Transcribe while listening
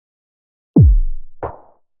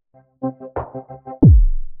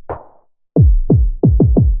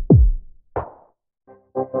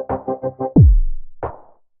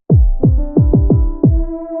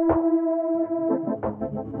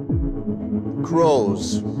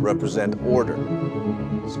Crows represent order,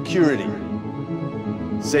 security,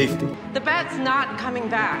 safety. The bat's not coming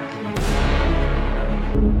back.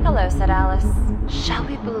 Hello, said Alice. Shall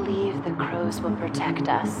we believe the crows will protect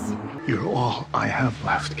us? You're all I have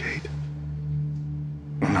left, Kate.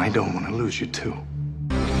 And I don't want to lose you too.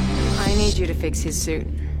 I need you to fix his suit.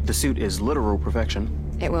 The suit is literal perfection.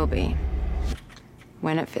 It will be.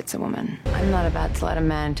 When it fits a woman. I'm not about to let a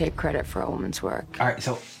man take credit for a woman's work. All right,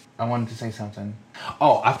 so I wanted to say something.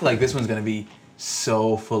 Oh, I feel like this one's gonna be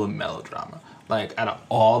so full of melodrama. Like, out of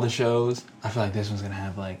all the shows, I feel like this one's gonna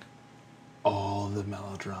have, like, all the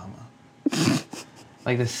melodrama.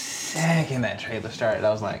 Like, the second that trailer started,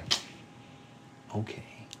 I was like, okay.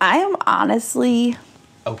 I am honestly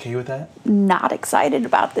okay with that? Not excited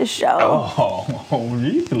about this show. Oh,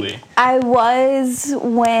 really? I was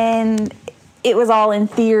when it was all in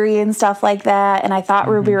theory and stuff like that, and I thought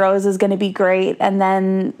Ruby Rose was going to be great, and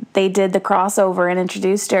then they did the crossover and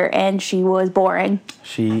introduced her, and she was boring.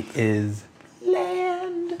 She is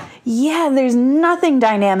bland. Yeah, there's nothing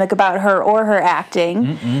dynamic about her or her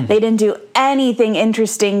acting. They didn't do anything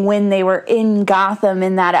interesting when they were in Gotham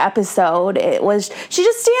in that episode. It was, she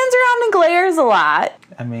just stands around and glares a lot.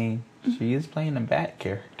 I mean, she is playing a Bat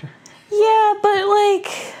character. Yeah, but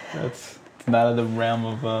like... That's not in the realm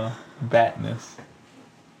of Batness.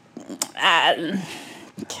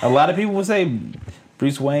 A lot of people would say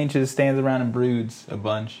Bruce Wayne just stands around and broods a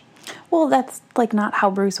bunch. Well, that's like not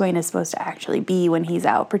how Bruce Wayne is supposed to actually be when he's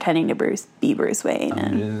out pretending to be Bruce Wayne.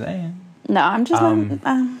 I'm just saying. No, I'm just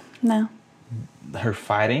no. Her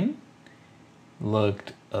fighting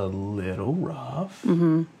looked a little rough.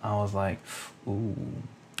 I was like, ooh.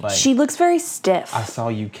 Like, she looks very stiff. I saw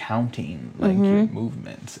you counting like your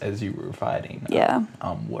movements as you were fighting. Yeah.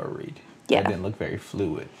 I'm worried. Yeah. It didn't look very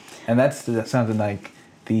fluid. And that's something like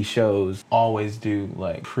these shows always do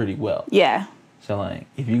like pretty well. Yeah. So like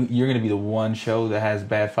if you're gonna be the one show that has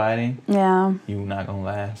bad fighting, yeah, you're not gonna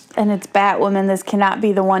last. And it's Batwoman. This cannot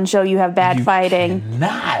be the one show you have bad fighting.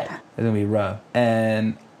 Cannot. It's gonna be rough.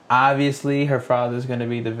 And obviously her father's gonna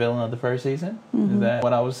be the villain of the first season. Is that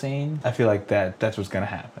what I was seeing? I feel like that's what's gonna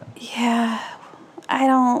happen. Yeah. I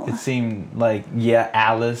don't... It seemed like,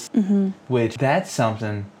 Alice, which that's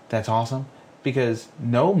something that's awesome because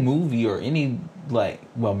no movie or any, like,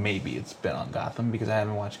 well, maybe it's been on Gotham because I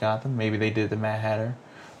haven't watched Gotham. Maybe they did the Mad Hatter.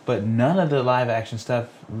 But none of the live action stuff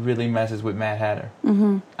really messes with Mad Hatter.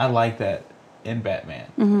 I like that in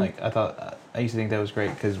Batman. Like, I used to think that was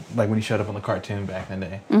great because, like, when he showed up on the cartoon back in the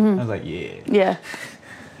day, I was like, yeah. Yeah.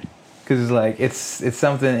 Because it's like, it's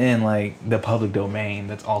something in, like, the public domain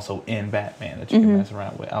that's also in Batman that you can mess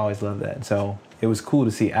around with. I always love that. So it was cool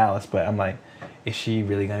to see Alice, but I'm like, is she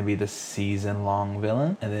really going to be the season-long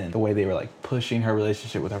villain? And then the way they were, like, pushing her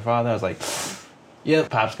relationship with her father, I was like, yep,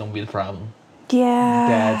 Pop's going to be the problem. Yeah.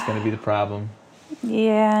 Dad's going to be the problem.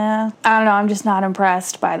 Yeah. I don't know. I'm just not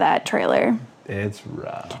impressed by that trailer. It's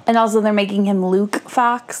rough. And also they're making him Luke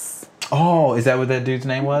Fox. Oh, is that what that dude's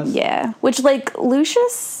name was? Yeah. Which, like,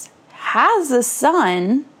 Lucius has a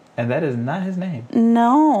son. And that is not his name.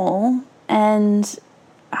 No. And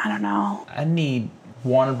I don't know. I need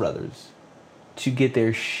Warner Brothers to get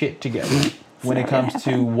their shit together when it comes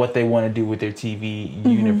to what they want to do with their TV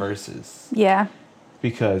universes. Yeah.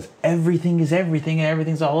 Because everything is everything and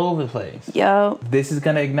everything's all over the place. Yo. This is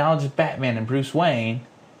going to acknowledge Batman and Bruce Wayne,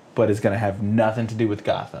 but it's going to have nothing to do with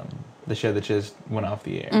Gotham, the show that just went off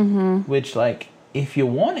the air. Which, like, if you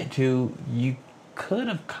wanted to, you could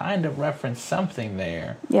have kind of referenced something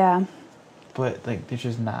there. Yeah. But, like, there's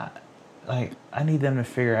just not. Like, I need them to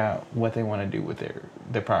figure out what they want to do with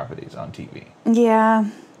their properties on TV. Yeah.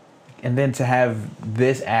 And then to have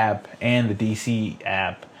this app and the DC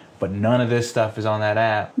app, but none of this stuff is on that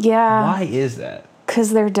app. Yeah. Why is that?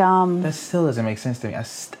 Because they're dumb. That still doesn't make sense to me. I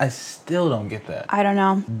still don't get that. I don't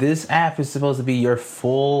know. This app is supposed to be your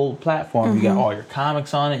full platform. You got all your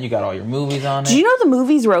comics on it. You got all your movies on it. Do you know the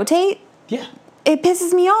movies rotate? Yeah. It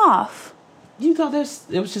pisses me off. You thought it was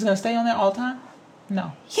just going to stay on there all the time?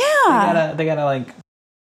 No. Yeah. They gotta like...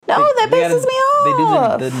 No, that pisses me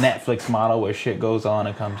off. They do the Netflix model where shit goes on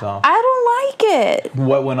and comes off. I don't like it.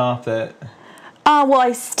 What went off that? Well,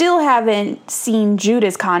 I still haven't seen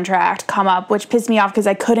Judah's contract come up, which pissed me off because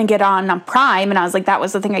I couldn't get on Prime, and I was like, that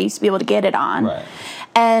was the thing I used to be able to get it on. Right.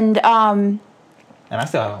 And I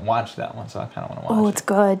still haven't watched that one, so I kind of want to watch it. Oh, it's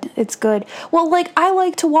good. It's good. Well, like, I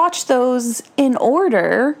like to watch those in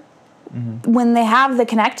order when they have the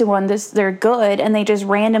connected ones, they're good, and they just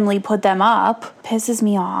randomly put them up. Pisses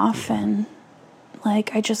me off, and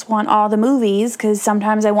like I just want all the movies because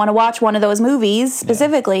sometimes I want to watch one of those movies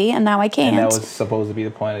specifically, and now I can't. And that was supposed to be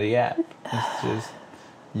the point of the app. It's just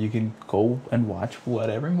you can go and watch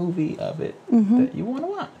whatever movie of it that you want to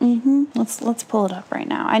watch. Let's pull it up right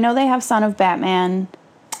now. I know they have Son of Batman,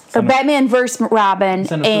 or Batman vs. Robin,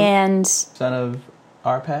 and Son of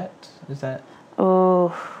Arpat. Is that?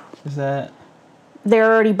 Is that? They're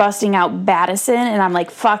already busting out Battison, and I'm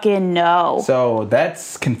like, fucking no. So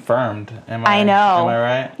that's confirmed. I know. Am I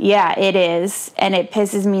right? Yeah, it is, and it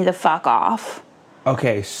pisses me the fuck off.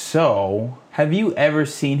 Okay, so have you ever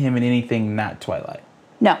seen him in anything not Twilight?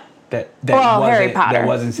 No. Harry Potter. That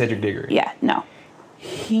wasn't Cedric Diggory. Yeah, no.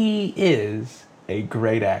 He is a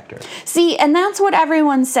great actor. See, and that's what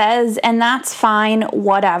everyone says, and that's fine,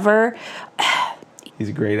 whatever. He's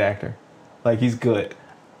a great actor. Like, he's good.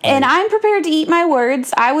 And I'm prepared to eat my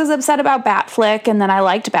words. I was upset about Batflick, and then I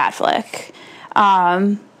liked Batflick.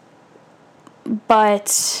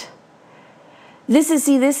 But this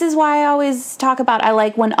is why I always talk about I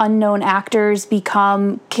like when unknown actors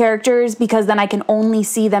become characters, because then I can only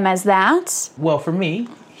see them as that. Well, for me,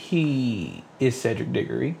 he is Cedric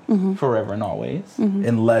Diggory forever and always,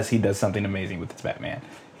 unless he does something amazing with his Batman.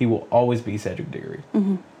 He will always be Cedric Diggory.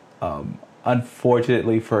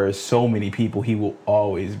 Unfortunately for so many people, he will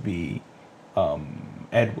always be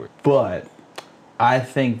Edward. But I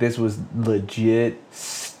think this was legit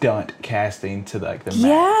stunt casting to like the max.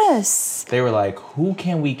 Yes. They were like, who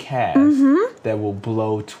can we cast that will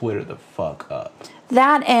blow Twitter the fuck up?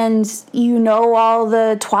 That, and all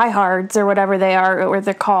the Twihards or whatever they are, or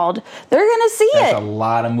they're called, they're gonna see it. That's a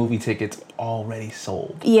lot of movie tickets already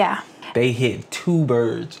sold. Yeah. They hit 2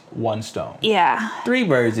 birds, 1 stone. Yeah. 3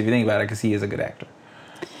 birds if you think about it, because he is a good actor.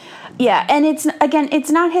 Yeah, and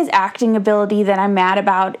it's not his acting ability that I'm mad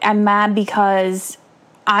about. I'm mad because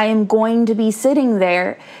I am going to be sitting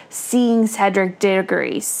there seeing Cedric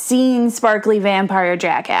Diggory, seeing sparkly vampire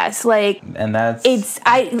jackass. Like, and that's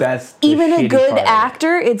even a good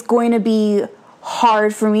actor, it's going to be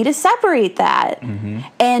hard for me to separate that.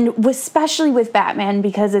 And especially with Batman,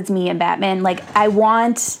 because it's me and Batman, like, I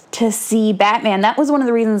want to see Batman. That was one of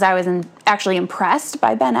the reasons I was actually impressed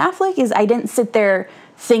by Ben Affleck, is I didn't sit there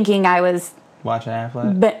thinking I was watching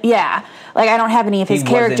Affleck. But yeah, like, I don't have any of his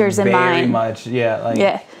characters in mind. Very much, yeah. Like,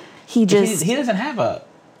 yeah, he doesn't have a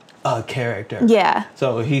character. Yeah.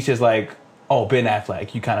 So he's just like, oh, Ben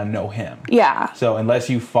Affleck, you kind of know him. Yeah. So unless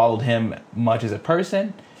you followed him much as a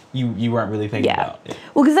person, you weren't really thinking about it.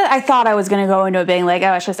 Well, because I thought I was going to go into it being like,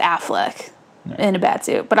 oh, it's just Affleck in a bat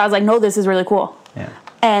suit. But I was like, no, this is really cool. Yeah.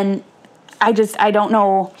 And I don't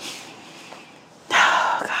know.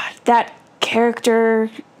 Oh, God. That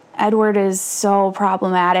character, Edward, is so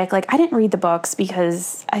problematic. Like, I didn't read the books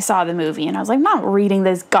because I saw the movie. And I was like, I'm not reading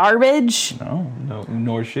this garbage. No,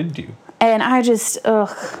 nor should you. And I'm just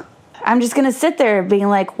going to sit there being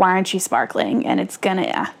like, why aren't you sparkling? And it's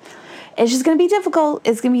just going to be difficult.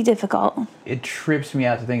 It's going to be difficult. It trips me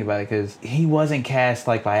out to think about it because he wasn't cast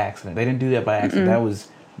like by accident. They didn't do that by accident. That was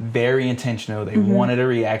very intentional. They wanted a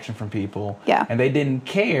reaction from people. Yeah. And they didn't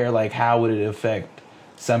care, like, how would it affect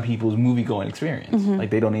some people's movie-going experience.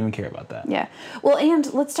 Like, they don't even care about that. Yeah. Well,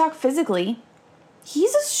 and let's talk physically.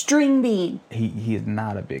 He's a string bean. He is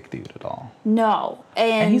not a big dude at all. No.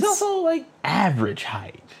 And he's also, like, average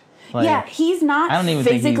height. Like, yeah, he's not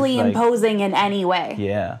physically imposing in any way.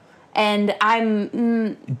 Yeah. And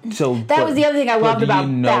I'm... that was the other thing I loved about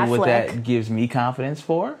Batflick. Do you know what that gives me confidence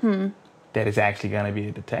for? That it's actually going to be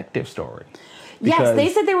a detective story. Yes, they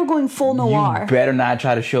said they were going full noir. You better not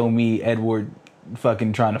try to show me Edward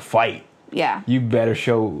fucking trying to fight. Yeah. You better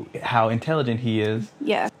show how intelligent he is.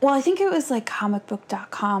 Yeah. Well, I think it was like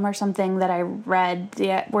comicbook.com or something that I read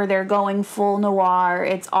where they're going full noir.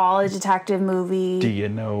 It's all a detective movie. Do you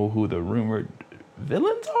know who the rumored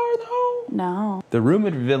villains are, though? No. The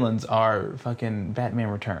rumored villains are fucking Batman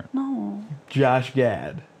Return. No. Josh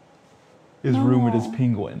Gad is rumored as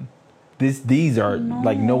Penguin. These are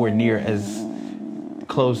like nowhere near as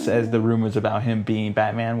close as the rumors about him being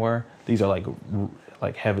Batman were. These are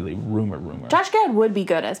like heavily rumored. Josh Gad would be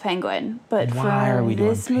good as Penguin, but why for are we doing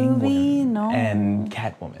this Penguin movie, no. And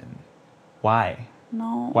Catwoman? Why?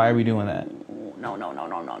 No. Why are we doing that?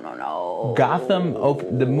 No. Gotham,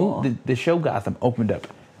 the show Gotham opened up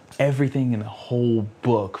everything in the whole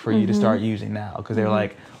book for you to start using now, because they're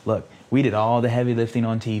like, look, we did all the heavy lifting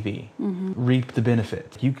on TV. Reap the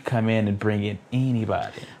benefits. You could come in and bring in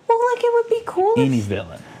anybody. Well, like, it would be cool any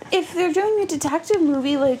villain. If they're doing a detective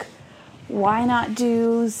movie, like, why not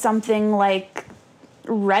do something like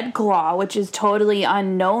Red Claw, which is totally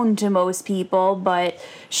unknown to most people, but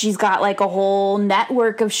she's got like a whole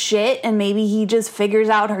network of shit, and maybe he just figures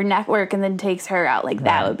out her network and then takes her out. Like,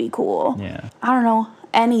 that would be cool. Yeah. I don't know.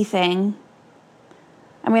 Anything.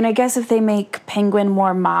 I mean, I guess if they make Penguin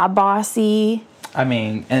more mob bossy, I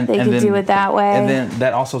mean, and they and could then, do it that way. And then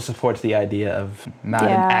that also supports the idea of not an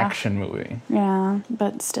action movie. Yeah,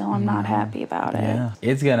 but still, I'm not happy about it. Yeah.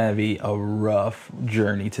 It's going to be a rough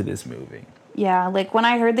journey to this movie. Yeah, like when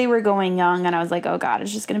I heard they were going young, and I was like, oh god,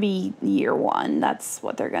 it's just gonna be year one. That's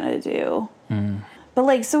what they're gonna do. But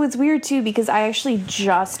like, so it's weird too, because I actually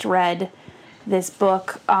just read this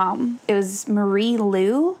book. It was Marie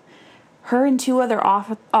Lu. Her and two other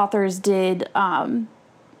authors did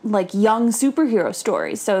like young superhero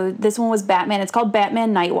stories. So this one was Batman. It's called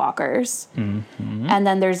Batman Nightwalkers. And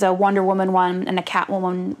then there's a Wonder Woman one and a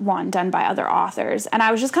Catwoman one done by other authors. And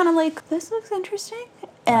I was just kind of like, this looks interesting.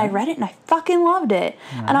 And I read it and I fucking loved it.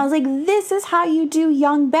 And I was like, this is how you do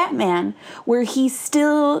young Batman, where he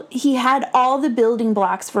had all the building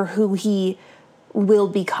blocks for who he will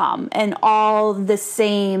become and all the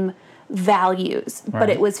same values, but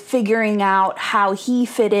it was figuring out how he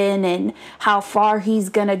fit in and how far he's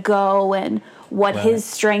gonna go and what his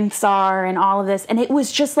strengths are and all of this. And it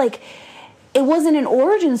was just like, it wasn't an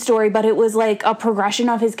origin story, but it was like a progression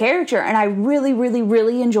of his character. And I really, really,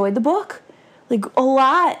 really enjoyed the book. Like, a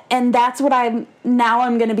lot. And that's what I'm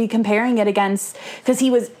going to be comparing it against, because he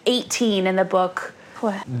was 18 in the book.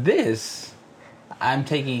 What? This, I'm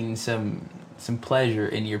taking some pleasure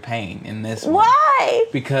in your pain in this one. Why?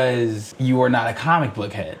 Because you are not a comic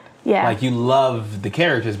book head. Yeah. Like, you love the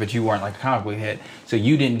characters, but you weren't like a comic book head. So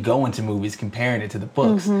you didn't go into movies comparing it to the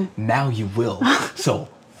books. Now you will. So,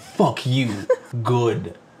 fuck you.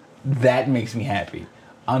 Good. That makes me happy.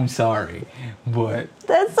 I'm sorry, but...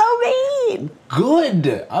 That's so mean. Good.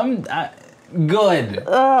 Good.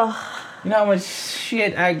 Ugh. You know how much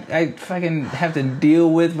shit I fucking have to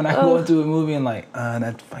deal with when I go into a movie and like,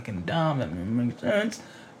 that's fucking dumb. That makes sense.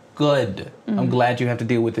 Good. I'm glad you have to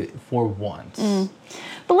deal with it for once.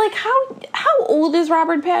 But like, how old is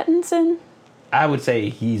Robert Pattinson? I would say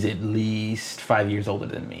he's at least 5 years older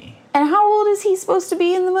than me. And how old is he supposed to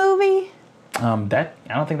be in the movie? I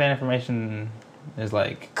don't think that information is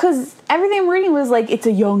like... Because everything I'm reading was like, it's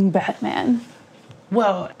a young Batman.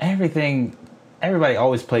 Well, everybody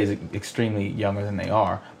always plays extremely younger than they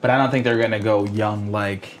are, but I don't think they're gonna go young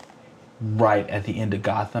like right at the end of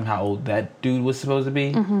Gotham, how old that dude was supposed to be.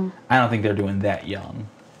 I don't think they're doing that young.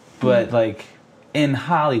 But like in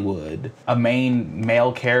Hollywood, a main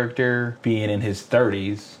male character being in his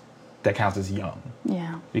 30s, that counts as young.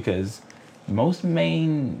 Yeah. Because most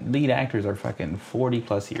main lead actors are fucking 40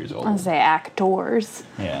 plus years old. I was say actors.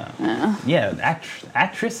 Yeah,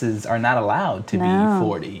 actresses are not allowed to be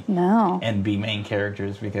 40 and be main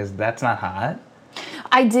characters because that's not hot.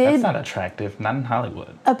 That's not attractive, not in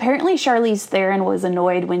Hollywood. Apparently Charlize Theron was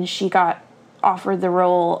annoyed when she got offered the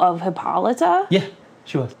role of Hippolyta. Yeah,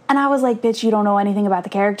 she was. And I was like, bitch, you don't know anything about the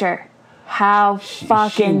character. How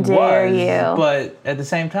fucking dare you? But at the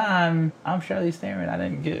same time, I'm Charlize Theron. I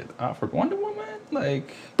didn't get offered Wonder Woman.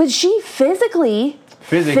 Like, but she physically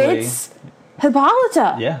fits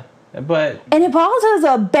Hippolyta. Yeah, but... And Hippolyta is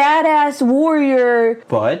a badass warrior.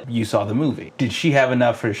 But you saw the movie. Did she have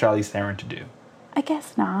enough for Charlize Theron to do? I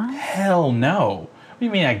guess not. Hell no. What do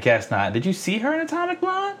you mean I guess not? Did you see her in Atomic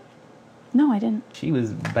Blonde? No, I didn't. She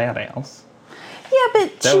was badass. Yeah,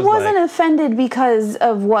 but she wasn't offended because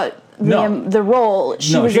of what... the role.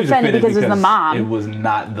 She was offended because it was the mom. It was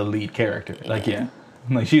not the lead character. Like,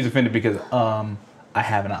 like she was offended because I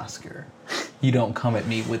have an Oscar. You don't come at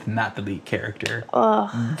me with not the lead character.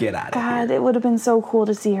 Get out of here. God, it would have been so cool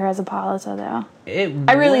to see her as Hippolyta, though.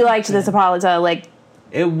 I really liked this Hippolyta. Like,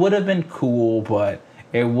 it would have been cool, but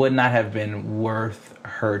it would not have been worth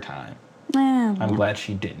her time. I'm glad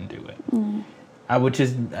she didn't do it.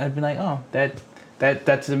 I'd be like, oh,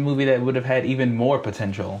 that's a movie that would have had even more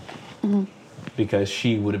potential. Because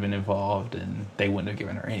she would have been involved and they wouldn't have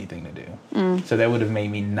given her anything to do. So that would have made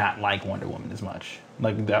me not like Wonder Woman as much.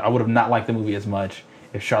 Like, I would have not liked the movie as much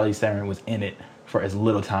if Charlize Theron was in it for as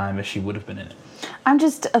little time as she would have been in it. I'm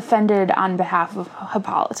just offended on behalf of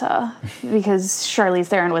Hippolyta because Charlize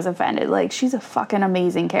Theron was offended. Like, she's a fucking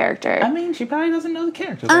amazing character. I mean, she probably doesn't know the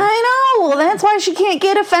character. Like, I know. Well, that's why she can't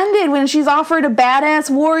get offended when she's offered a badass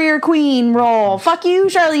warrior queen role. Fuck you,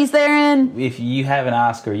 Charlize Theron. If you have an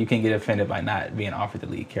Oscar, you can get offended by not being offered the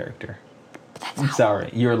lead character. I'm sorry.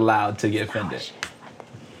 You're allowed to get offended.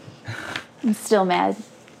 I'm still mad.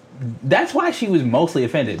 That's why she was mostly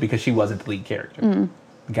offended, because she wasn't the lead character.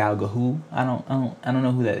 Gal Gadot, who? I don't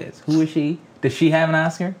know who that is. Who is she? Does she have an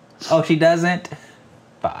Oscar? Oh, she doesn't?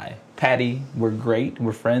 bye. Patty, we're great,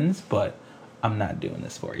 we're friends, but I'm not doing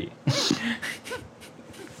this for you.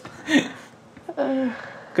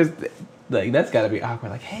 Because, like, that's got to be awkward.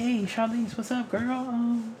 Like, hey, Charlize, what's up,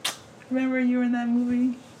 girl? Remember you were in that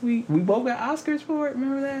movie? We both got Oscars for it.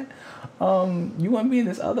 Remember that? You want to be in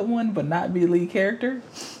this other one, but not be the lead character?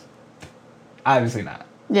 Obviously not.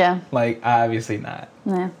 Yeah. Like, obviously not.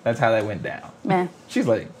 Yeah. That's how that went down. Yeah. She's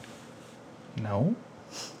like, no.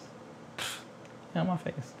 On my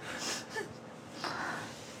face.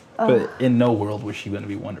 But in no world was she going to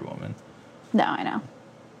be Wonder Woman. No, I know.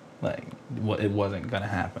 Like, it wasn't going to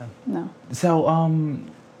happen. No. So,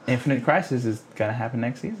 Infinite Crisis is going to happen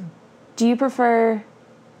next season. Do you prefer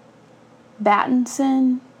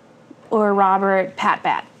Pattinson or Robert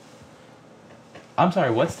Pat? I'm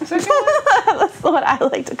sorry, what's the second one? That's what I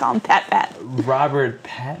like to call him, Pat. Robert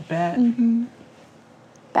Pat? Mm-hmm.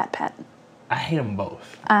 Pat. I hate them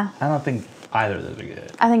both. I don't think either of those are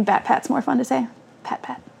good. I think Pat's more fun to say.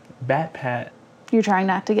 Pat. Pat. You're trying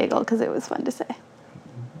not to giggle because it was fun to say.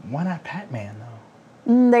 Why not Patman,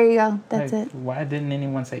 though? There you go. That's like, it. Why didn't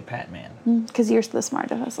anyone say Patman? Because you're the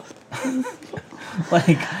smart of us.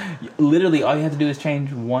 Like, literally, all you have to do is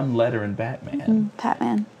change one letter in Batman.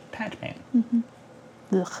 Patman. Patman.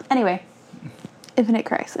 Ugh. Anyway, Infinite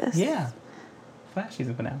Crisis. Yeah. Flash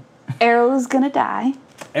season finale. Arrow's gonna die.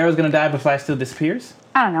 Arrow's gonna die, but Flash still disappears?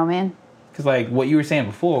 I don't know, man. Because, like, what you were saying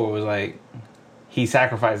before was, like, he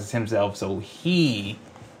sacrifices himself so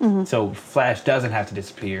so Flash doesn't have to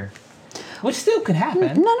disappear. Which still could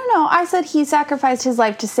happen. No. I said he sacrificed his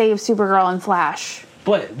life to save Supergirl and Flash.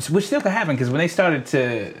 But, which still could happen, because when they started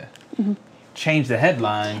to change the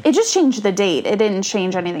headline... It just changed the date. It didn't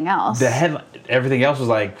change anything else. The headline, everything else was,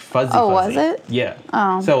 like, fuzzy. Oh, was it? Yeah.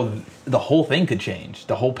 Oh. So, the whole thing could change.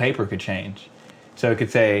 The whole paper could change. So, it could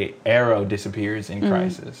say, Arrow disappears in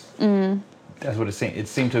Crisis. That's what it seemed. It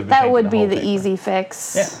seemed to have been that would the be whole the paper. easy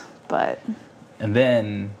fix. Yeah. But... And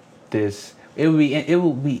then, it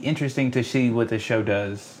will be interesting to see what the show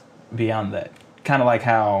does beyond that. Kind of like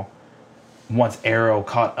how once Arrow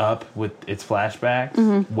caught up with its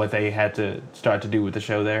flashbacks, what they had to start to do with the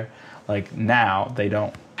show there. Like now they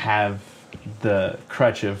don't have the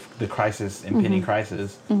crutch of the crisis, impending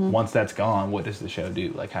crisis. Once that's gone, what does the show do?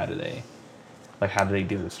 Like how do they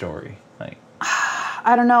do the story? Like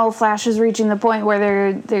I don't know. Flash is reaching the point where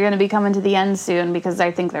they're going to be coming to the end soon because I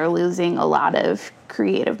think they're losing a lot of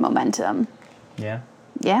creative momentum. yeah.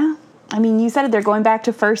 Yeah. I mean, you said it. They're going back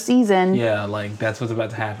to first season. Yeah, like that's what's about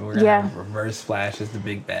to happen. We're gonna have Reverse Flash as the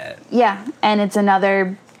big bad. Yeah, and it's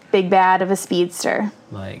another big bad of a speedster.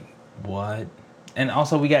 Like what? And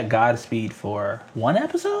also we got Godspeed for one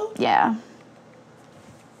episode? Yeah.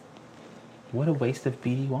 What a waste of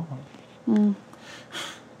BD Wong.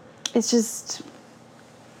 It's just...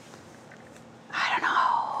 I don't know.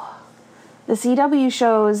 The CW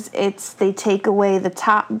shows, they take away the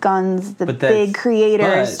top guns, the big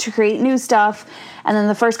creators to create new stuff, and then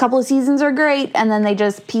the first couple of seasons are great, and then they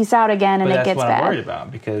just peace out again, and it gets bad. That's what I'm worried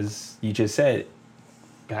about, because you just said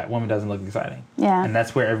Batwoman doesn't look exciting. Yeah. And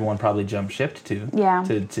that's where everyone probably jumped shipped to. Yeah.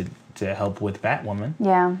 To help with Batwoman.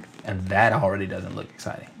 Yeah. And that already doesn't look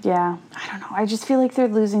exciting. Yeah. I don't know. I just feel like they're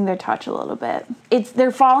losing their touch a little bit. They're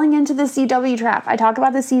falling into the CW trap. I talk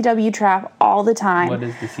about the CW trap all the time. What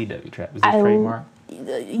is the CW trap? Is it trademark?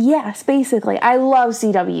 Yes, basically. I love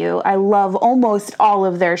CW. I love almost all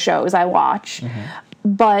of their shows I watch.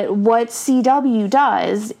 But what CW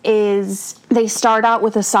does is they start out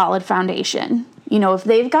with a solid foundation. You know, if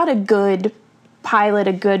they've got a good pilot,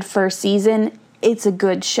 a good first season, it's a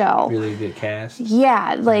good show. Really good cast.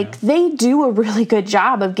 Yeah, they do a really good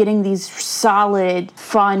job of getting these solid,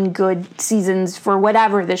 fun, good seasons for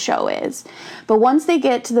whatever the show is. But once they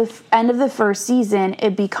get to the end of the first season,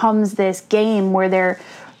 it becomes this game where they're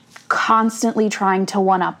constantly trying to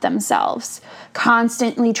one-up themselves,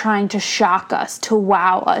 constantly trying to shock us, to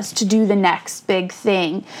wow us, to do the next big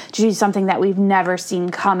thing, to do something that we've never seen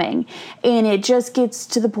coming. And it just gets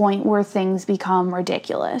to the point where things become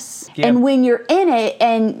ridiculous. Yep. And when you're in it,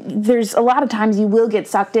 and there's a lot of times you will get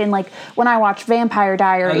sucked in, like when I watch Vampire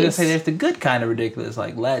Diaries. I was going to say, there's the good kind of ridiculous,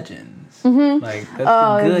 like Legends. Like, that's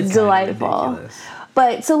the good it's kind delightful. of ridiculous.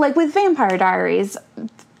 But, so like with Vampire Diaries,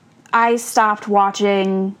 I stopped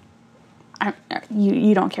watching...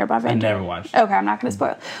 You don't care about Vampire. I never watched it. Okay, I'm not going to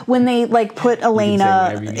spoil. When they put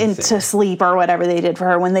Elena into sleep or whatever they did for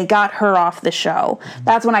her, when they got her off the show,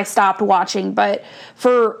 that's when I stopped watching. But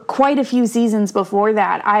for quite a few seasons before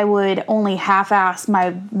that, I would only half-ass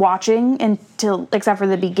my watching except for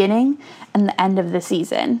the beginning and the end of the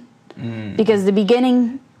season. Because the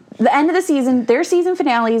beginning the end of the season, their season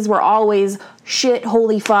finales were always shit,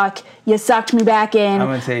 holy fuck, you sucked me back in. I'm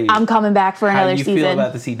gonna tell you, I'm coming back for another season. How you feel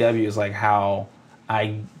about the CW is like how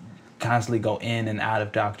I constantly go in and out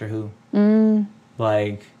of Doctor Who.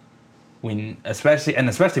 Like especially when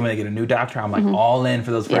they get a new Doctor, I'm like all in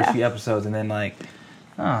for those first few episodes, and then like,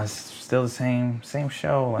 oh, it's still the same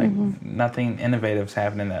show. Like nothing innovative's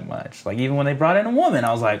happening that much. Like even when they brought in a woman,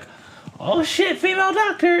 I was like, oh shit, female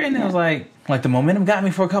Doctor, and then I was like the momentum got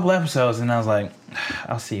me for a couple episodes, and I was like,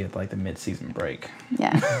 I'll see you at like the mid-season break.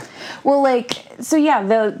 Yeah. Well,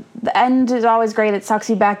 the end is always great. It sucks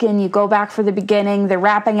you back in. You go back for the beginning. They're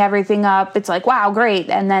wrapping everything up. It's like, wow, great.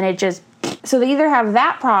 And then it just... So they either have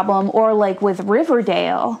that problem or like with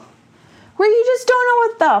Riverdale, where you just don't know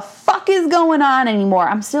what the fuck is going on anymore.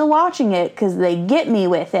 I'm still watching it because they get me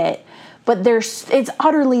with it. But it's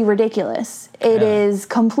utterly ridiculous. It is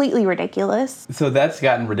completely ridiculous. So that's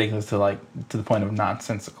gotten ridiculous to the point of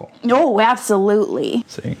nonsensical. Oh, absolutely.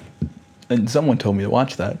 See, and someone told me to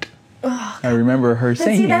watch that. Ugh. I remember her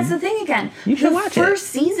saying. See, that's the thing again. You should watch it. The first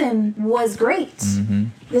season was great. Mm-hmm.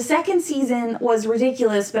 The second season was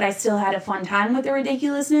ridiculous, but I still had a fun time with the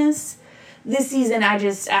ridiculousness. This season, I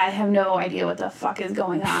have no idea what the fuck is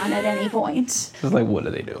going on at any point. It's like, what are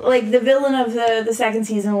they doing? Like, the villain of the second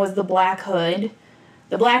season was the Black Hood.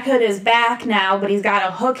 The Black Hood is back now, but he's got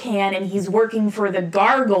a hook hand, and he's working for the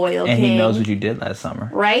Gargoyle King. And he knows what you did last summer.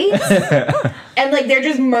 Right? And, like, they're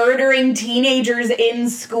just murdering teenagers in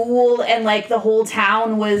school, and, like, the whole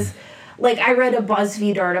town was... Like, I read a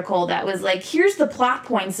BuzzFeed article that was like, here's the plot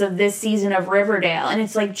points of this season of Riverdale. And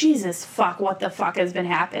it's like, Jesus fuck, what the fuck has been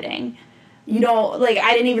happening? You know, like,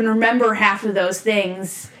 I didn't even remember half of those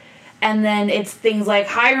things. And then it's things like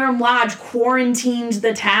Hiram Lodge quarantined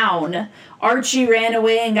the town. Archie ran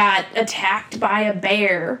away and got attacked by a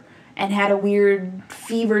bear and had a weird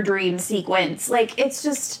fever dream sequence. Like, it's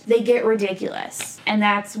just, they get ridiculous. And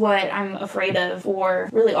that's what I'm afraid of for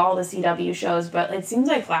really all the CW shows. But it seems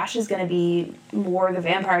like Flash is going to be more the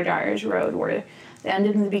Vampire Diaries road, where the end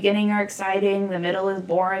and the beginning are exciting, the middle is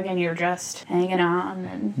boring, and you're just hanging on.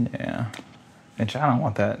 And yeah. And I don't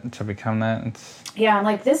want that to become that. Yeah, and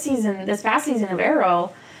like this past season of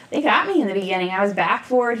Arrow, they got me in the beginning. I was back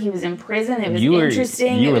for it. He was in prison. It was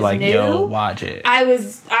interesting. You were like, new. Yo, watch it. I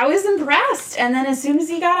was impressed. And then as soon as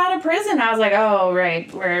he got out of prison, I was like, oh,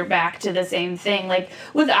 right, we're back to the same thing. Like,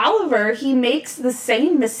 with Oliver, he makes the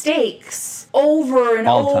same mistakes over and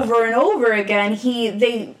over and over again.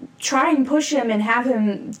 They try and push him and have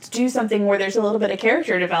him do something where there's a little bit of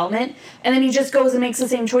character development, and then he just goes and makes the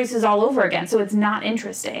same choices all over again, so it's not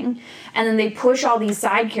interesting. And then they push all these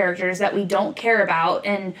side characters that we don't care about,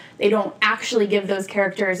 and they don't actually give those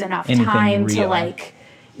characters enough time to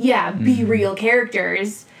be real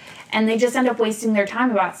characters. And they just end up wasting their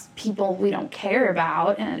time about people we don't care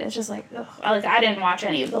about. And it's just like, ugh. I didn't watch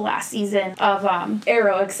any of the last season of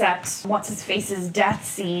Arrow except what's-his-face's death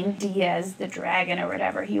scene. Diaz the Dragon or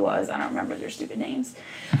whatever he was. I don't remember their stupid names.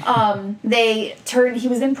 He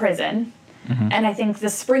was in prison. Mm-hmm. And I think the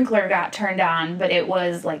sprinkler got turned on, but it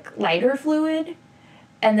was like lighter fluid.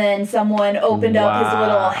 And then someone opened up his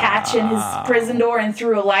little hatch in his prison door and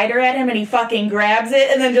threw a lighter at him, and he fucking grabs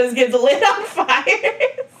it and then just gets lit on fire.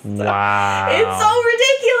 Wow. It's so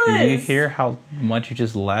ridiculous. Did you hear how much you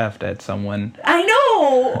just laughed at someone? I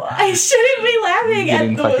know. I shouldn't be laughing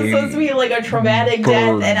at what's supposed to be like a traumatic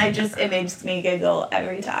death, and it makes me giggle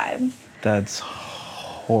every time. That's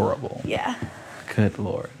horrible. Yeah. Good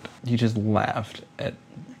Lord. You just laughed at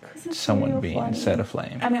someone being set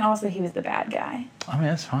aflame. I mean, also, he was the bad guy. I mean,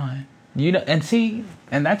 that's fine.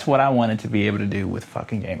 And that's what I wanted to be able to do with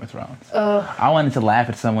fucking Game of Thrones. I wanted to laugh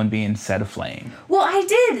at someone being set aflame. Well, I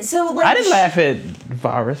did. So, like, I didn't laugh at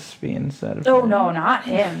Varys being set aflame. Oh, no, not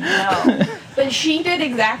him. No. But she did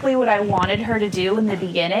exactly what I wanted her to do in the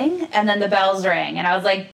beginning, and then the bells rang, and I was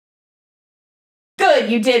like,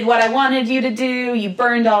 good, you did what I wanted you to do. You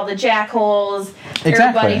burned all the jackholes. Exactly.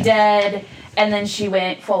 Everybody dead. And then she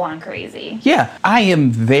went full on crazy. Yeah, I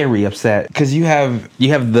am very upset because you have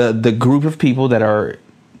the group of people that are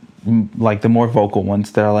like the more vocal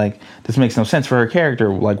ones that are like, this makes no sense for her character.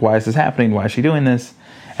 Like, why is this happening? Why is she doing this?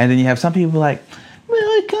 And then you have some people like,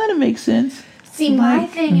 well, it kind of makes sense. See, my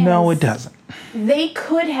thing is, no, it doesn't. They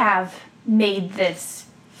could have made this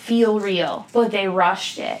feel real, but they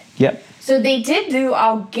rushed it. Yep. So they did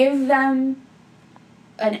I'll give them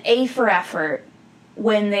an A for effort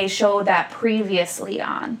when they show that previously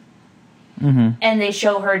on. Mm-hmm. And they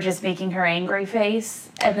show her just making her angry face,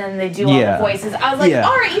 and then they do all the voices. I was like,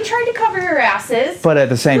 all right, you tried to cover your asses. But at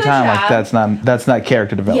the same time, like, that's not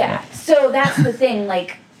character development. Yeah, so that's the thing,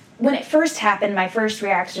 like, when it first happened, my first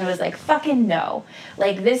reaction was like, fucking no.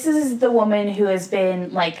 Like, this is the woman who has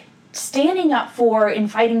been, like, standing up for and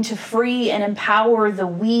fighting to free and empower the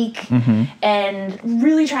weak and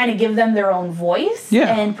really trying to give them their own voice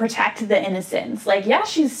and protect the innocents. Like, yeah,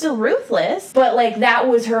 she's still ruthless, but, like, that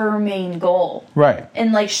was her main goal. Right.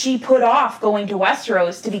 And, like, she put off going to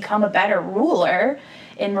Westeros to become a better ruler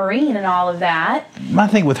in Marine and all of that. My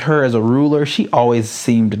thing with her as a ruler, she always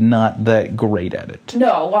seemed not that great at it.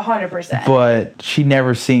 No, 100%. But she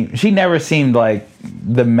never seemed like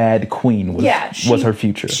the Mad Queen was her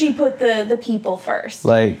future. She put the people first.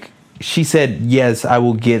 Like, she said, yes, I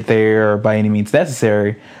will get there by any means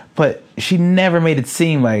necessary, but she never made it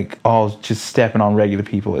seem like, oh, just stepping on regular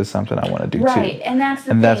people is something I want to do too. Right, and that's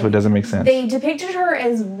the thing. That's what doesn't make sense. They depicted her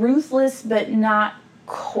as ruthless, but not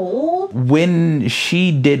cold. When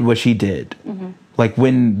she did what she did, like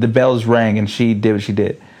when the bells rang and she did what she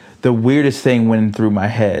did, the weirdest thing went through my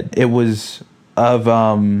head. It was of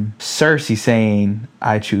Cersei saying,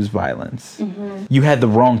 I choose violence. You had the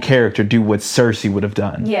wrong character do what Cersei would have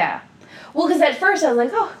done. Yeah. Well, because at first I was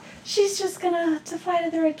like, oh, she's just gonna to fly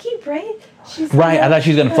to the Red Keep, right? Right, I thought she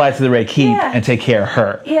was going to fly to the Red Keep and take care of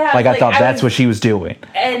her. Yeah. Like, I thought that's what she was doing.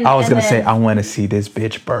 And I was going to say, I want to see this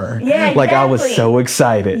bitch burn. Yeah, exactly. Like, I was so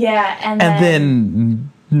excited. Yeah, and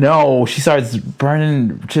then no, she starts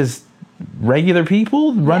burning just regular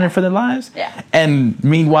people, running for their lives. Yeah. And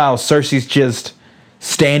meanwhile, Cersei's just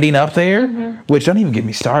standing up there, which don't even get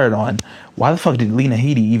me started on, why the fuck did Lena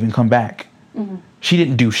Headey even come back? She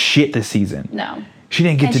didn't do shit this season. No. She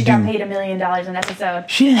didn't get and to she do... got paid $1 million an episode.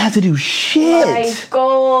 She didn't have to do shit. Life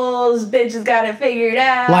goals, bitch has got it figured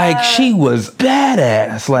out. Like, she was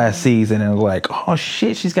badass last season and like, oh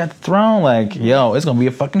shit, she's got the throne. Like, yo, it's gonna be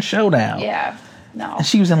a fucking showdown. Yeah, no. And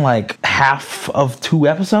she was in like half of 2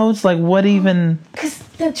 episodes. Like, what even? Because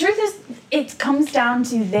the truth is, it comes down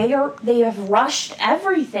to they have rushed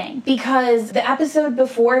everything. Because the episode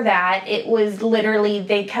before that, it was literally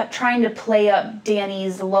they kept trying to play up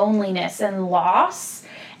Dany's loneliness and loss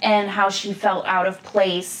and how she felt out of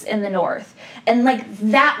place in the North. And like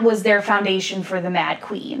that was their foundation for the Mad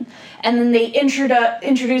Queen. And then they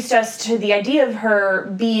introduced us to the idea of her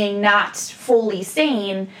being not fully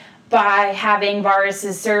sane by having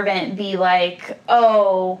Varys' servant be like,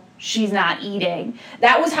 oh, she's not eating.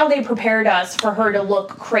 That was how they prepared us for her to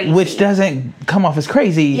look crazy. Which doesn't come off as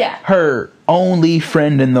crazy. Yeah. Her only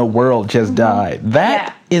friend in the world just died.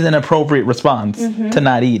 That is an appropriate response to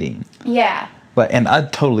not eating. Yeah. But and I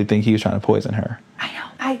totally think he was trying to poison her. I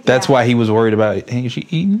know. That's why he was worried about, hey, is she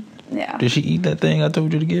eating? Yeah. Did she eat that thing I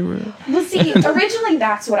told you to give her? Well, see, originally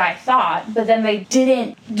that's what I thought, but then they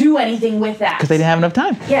didn't do anything with that. Because they didn't have enough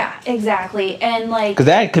time. Yeah, exactly. And like... Because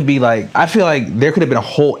that could be like, I feel like there could have been a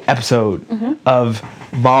whole episode of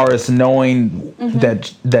Varys knowing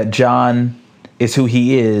that Jon is who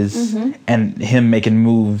he is and him making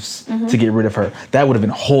moves to get rid of her. That would have been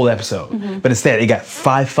a whole episode. But instead, it got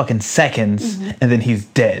 5 fucking seconds and then he's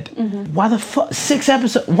dead. Why the fuck? 6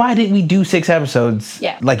 episodes? Why didn't we do 6 episodes?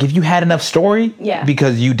 Yeah. Like, if you had enough story,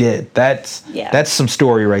 because you did. That's some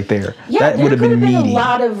story right there. Yeah, that would have been meaty. A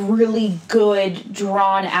lot of really good,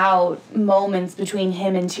 drawn out moments between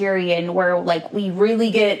him and Tyrion where, like, we really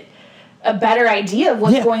get a better idea of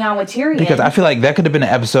what's going on with Tyrion. Because I feel like that could have been an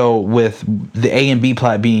episode with the A and B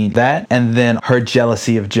plot being that, and then her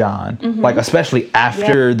jealousy of Jon. Like, especially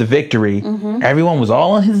after the victory, everyone was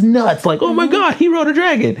all on his nuts. Like, oh my God, he rode a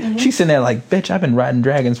dragon. She's sitting there like, bitch, I've been riding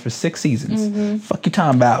dragons for 6 seasons. Fuck you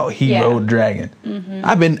talking about he rode a dragon.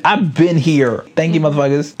 I've been here. Thank you,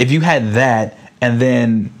 motherfuckers. If you had that, and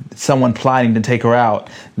then someone plotting to take her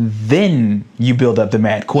out, then you build up the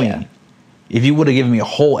Mad Queen. If you would have given me a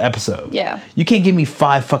whole episode, you can't give me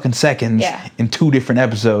 5 fucking seconds in 2 different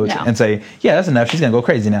episodes and say, yeah, that's enough. She's gonna go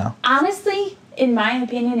crazy now. Honestly, in my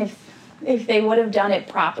opinion, if they would have done it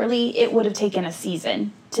properly, it would have taken a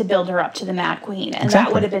season to build her up to the Mad Queen, and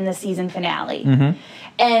that would have been the season finale.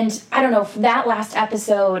 And I don't know, that last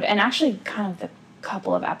episode, and actually kind of the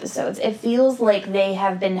couple of episodes, it feels like they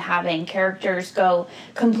have been having characters go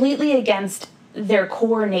completely against their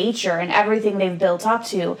core nature and everything they've built up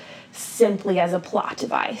to simply as a plot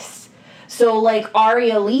device. So, like,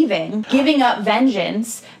 Arya leaving, giving up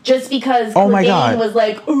vengeance just because Clegane was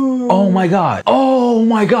like, ooh. Oh my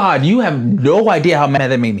God. You have no idea how mad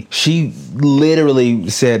that made me. She literally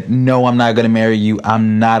said, no, I'm not going to marry you.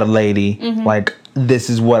 I'm not a lady. Like, this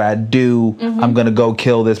is what I do. I'm gonna go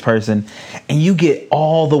kill this person, and you get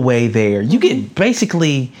all the way there. You get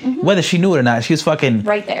basically, whether she knew it or not, she was fucking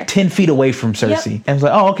Right there. 10 feet away from Cersei, and was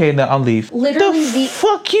like, "Oh, okay, now I'll leave." Literally the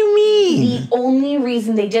fuck you mean? The only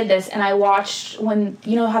reason they did this, and I watched when,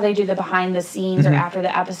 you know how they do the behind the scenes or after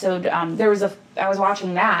the episode, I was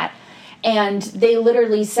watching that, and they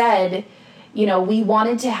literally said, you know, we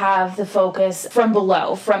wanted to have the focus from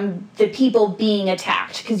below, from the people being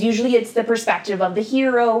attacked, because usually it's the perspective of the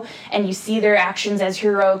hero, and you see their actions as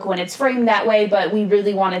heroic when it's framed that way, but we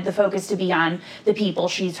really wanted the focus to be on the people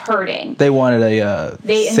she's hurting. They wanted a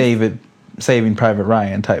Saving Private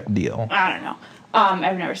Ryan type deal. I don't know.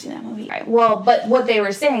 I've never seen that movie. Well, but what they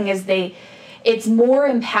were saying is it's more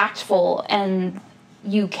impactful and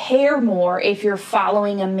you care more if you're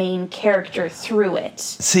following a main character through it.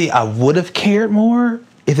 See, I would have cared more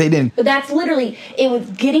if they didn't. But that's literally, it was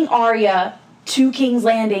getting Arya to King's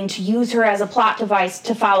Landing to use her as a plot device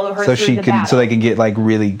to follow her through the battle. So they can get like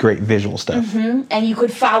really great visual stuff. And you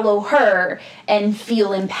could follow her and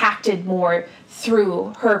feel impacted more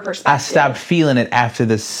through her perspective. I stopped feeling it after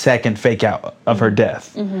the second fake out of her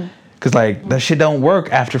death. Because, like, that shit don't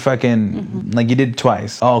work after fucking, like, you did it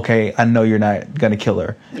twice. Oh, okay, I know you're not going to kill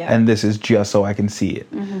her. Yeah. And this is just so I can see it.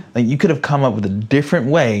 Like, you could have come up with a different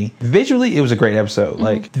way. Visually, it was a great episode.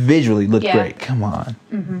 Like, visually looked great. Come on.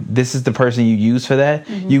 This is the person you use for that?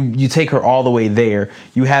 You take her all the way there.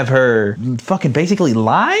 You have her fucking basically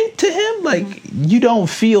lie to him? Like, you don't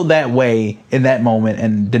feel that way in that moment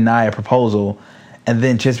and deny a proposal. And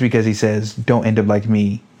then just because he says, don't end up like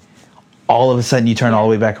me, all of a sudden you turn all the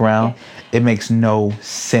way back around. It makes no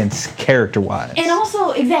sense character-wise. And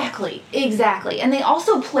also, exactly. And they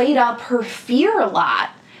also played up her fear a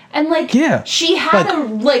lot. And like, she had a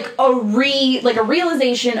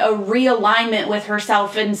realization, a realignment with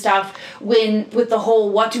herself and stuff with the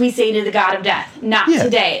whole, what do we say to the god of death? Not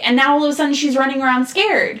today. And now all of a sudden she's running around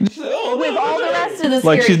scared. With all the rest of the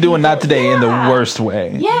like she's doing not today in the worst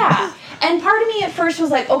way. Yeah. And part of me at first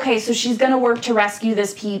was like, okay, so she's going to work to rescue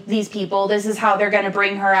these people. This is how they're going to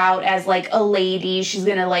bring her out as, like, a lady. She's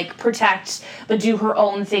going to, like, protect, but do her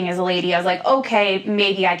own thing as a lady. I was like, okay,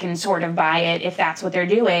 maybe I can sort of buy it if that's what they're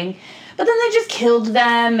doing. But then they just killed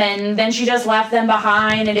them, and then she just left them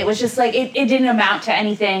behind, and it was just like, it didn't amount to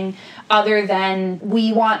anything other than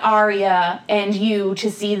we want Arya and you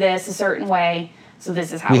to see this a certain way. So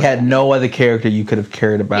this is how we had no other character you could have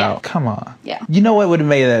cared about. Yeah. Come on. Yeah. You know what would have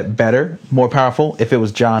made that better, more powerful, if it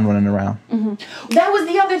was Jon running around. That was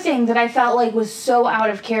the other thing that I felt like was so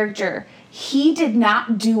out of character. He did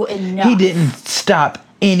not do enough. He didn't stop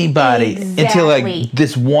anybody until like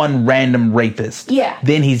this one random rapist. Yeah.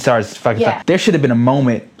 Then he starts fucking. There should have been a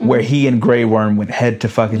moment where he and Grey Worm went head to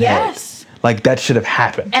fucking head. Like that should have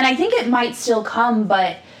happened. And I think it might still come,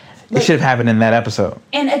 but. It should have happened in that episode.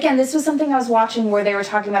 And again, this was something I was watching where they were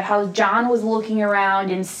talking about how Jon was looking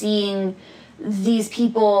around and seeing these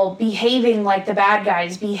people behaving like the bad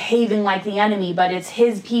guys, behaving like the enemy, but it's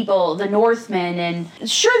his people, the Northmen, and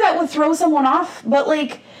sure that would throw someone off, but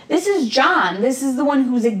like, this is Jon. This is the one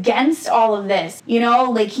who's against all of this. You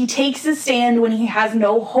know, like he takes a stand when he has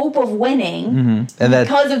no hope of winning, and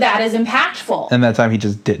because of that is impactful. And that time he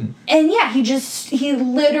just didn't. And yeah, he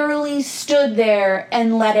literally stood there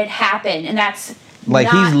and let it happen. And that's like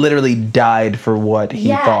he's literally died for what he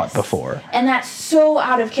thought before. And that's so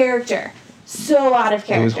out of character. So out of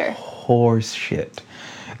character. It was horse shit.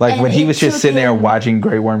 Like when he was just sitting there watching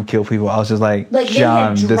Grey Worm kill people, I was just like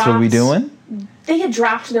Jon, this what we doing? They had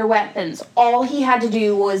dropped their weapons. All he had to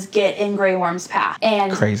do was get in Grey Worm's path.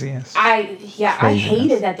 And craziness. I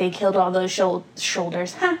hated that they killed all those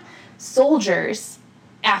soldiers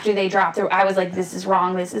after they dropped their. I was like, this is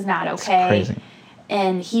wrong. This is not okay. Crazy.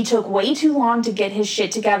 And he took way too long to get his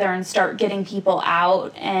shit together and start getting people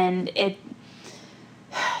out. And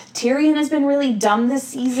Tyrion has been really dumb this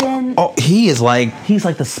season. Oh, he's like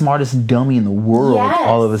the smartest dummy in the world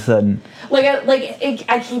all of a sudden.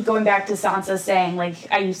 I keep going back to Sansa saying, like,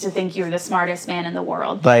 I used to think you were the smartest man in the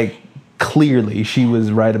world. Like, clearly she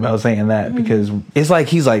was right about saying that because it's like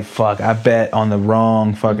he's like, fuck, I bet on the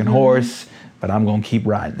wrong fucking horse, but I'm gonna keep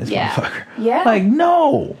riding this motherfucker. Yeah. Like,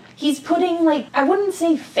 no. He's putting, like, I wouldn't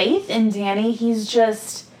say faith in Dany. He's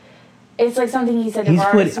just... It's like something he said to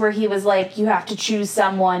Varys where he was like, you have to choose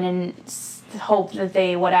someone and hope that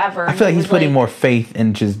they whatever. I feel like he's putting more faith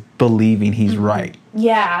in just believing he's right.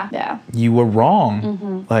 Yeah. You were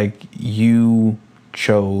wrong. Like, you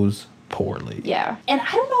chose poorly. Yeah. And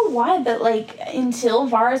I don't know why, but like, until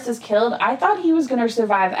Varys is killed, I thought he was going to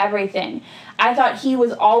survive everything. I thought he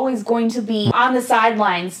was always going to be on the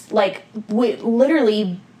sidelines, like,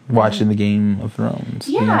 literally... watching the Game of Thrones.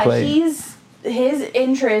 Yeah, his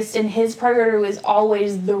interest and his priority was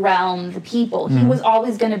always the realm, the people. He was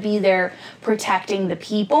always going to be there protecting the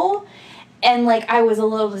people. And, like, I was a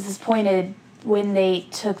little disappointed when they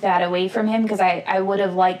took that away from him, because I would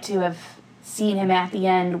have liked to have seen him at the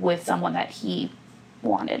end with someone that he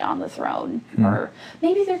wanted on the throne. Or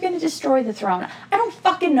maybe they're going to destroy the throne. I don't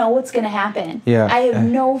fucking know what's going to happen. Yeah. I have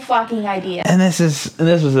no fucking idea. And this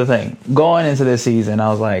was the thing. Going into this season, I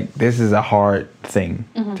was like, this is a hard thing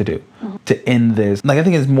to do. To end this. Like, I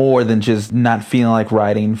think it's more than just not feeling like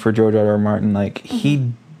writing for George R.R. Martin. Like,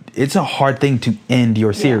 it's a hard thing to end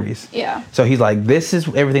your series. Yeah. So he's like, this is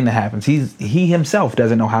everything that happens. He himself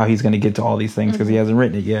doesn't know how he's going to get to all these things because he hasn't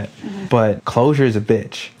written it yet. But closure is a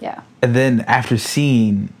bitch. Yeah. And then after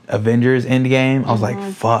seeing Avengers Endgame, I was like,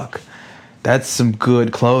 fuck, that's some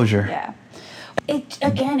good closure. Yeah.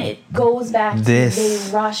 It goes back to they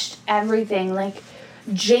rushed everything. Like,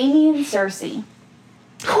 Jamie and Cersei.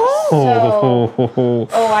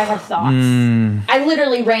 I have thoughts. I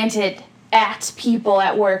literally ranted at people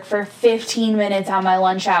at work for 15 minutes on my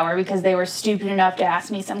lunch hour because they were stupid enough to ask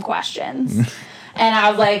me some questions. And I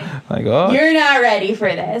was like, oh, you're not ready for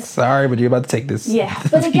this. Sorry, but you're about to take this. Yeah.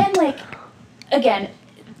 But again,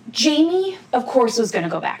 Jamie, of course, was going to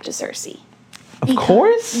go back to Cersei. Of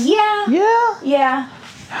course? Yeah. Yeah? Yeah.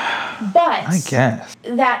 But I guess.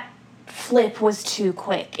 That flip was too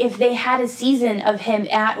quick. If they had a season of him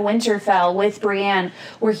at Winterfell with Brienne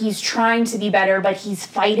where he's trying to be better but he's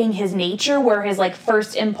fighting his nature, where his like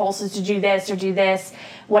first impulse is to do this or do this,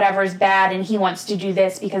 whatever's bad, and he wants to do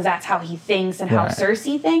this because that's how he thinks and how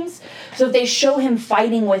Cersei thinks. So if they show him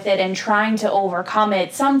fighting with it and trying to overcome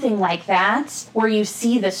it, something like that, where you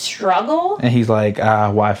see the struggle. And he's like,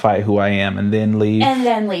 why fight who I am, and then leave. And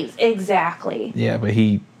then leaves. Exactly. Yeah, but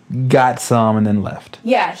he got some and then left.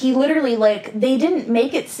 Yeah, he literally, like, they didn't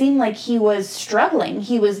make it seem like he was struggling.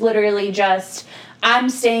 He was literally just, I'm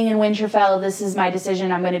staying in Winterfell, this is my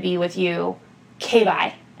decision, I'm going to be with you, okay,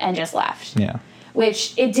 bye, and just left. Yeah.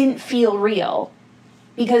 Which, it didn't feel real.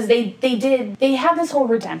 Because they had this whole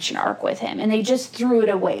redemption arc with him, and they just threw it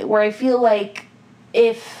away, where I feel like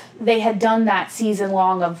if they had done that season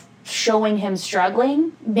long of showing him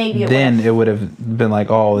struggling, maybe it would have been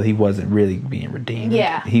like, oh, he wasn't really being redeemed.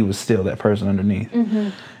 Yeah. He was still that person underneath.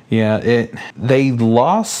 Yeah, they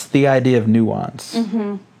lost the idea of nuance.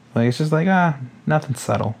 Like, it's just like, nothing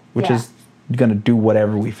subtle. Which is gonna do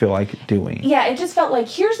whatever we feel like doing. Yeah, it just felt like,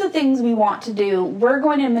 here's the things we want to do. We're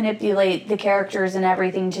going to manipulate the characters and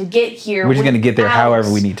everything to get here. We're just gonna get there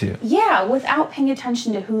however we need to. Yeah, without paying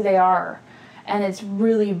attention to who they are. And it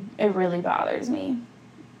really bothers me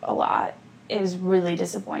a lot. It was really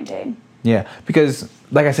disappointing. Yeah, because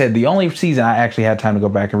like I said, the only season I actually had time to go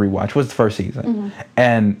back and rewatch was the first season.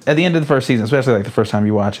 And at the end of the first season, especially like the first time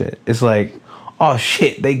you watch it, it's like, oh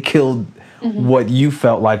shit, they killed what you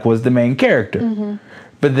felt like was the main character.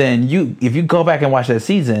 But then if you go back and watch that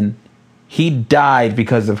season, he died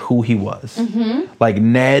because of who he was. Like,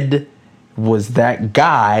 Ned was that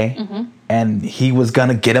guy, and he was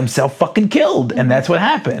gonna get himself fucking killed, and that's what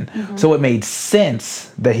happened. So it made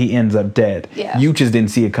sense that he ends up dead. You just didn't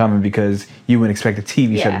see it coming because you wouldn't expect a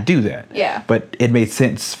TV show to do that. But it made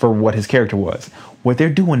sense for what his character was. What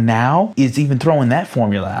they're doing now is even throwing that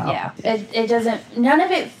formula out. Yeah, it doesn't, none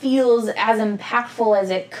of it feels as impactful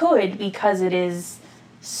as it could because it is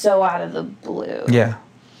so out of the blue. Yeah.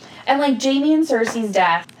 And like Jamie and Cersei's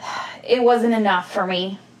death, it wasn't enough for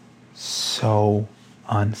me. So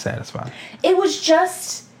unsatisfying. It was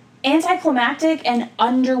just anticlimactic and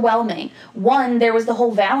underwhelming. One, there was the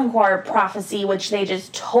whole Valancourt prophecy, which they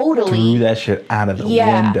just totally threw that shit out of the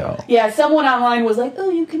window. Yeah, someone online was like,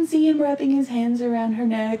 oh, you can see him wrapping his hands around her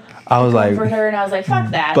neck. I was like, for her, and I was like,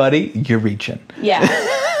 fuck that. Buddy, you're reaching. Yeah.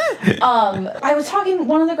 I was talking,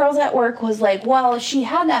 one of the girls at work was like, well, she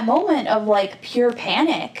had that moment of like pure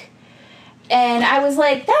panic. And I was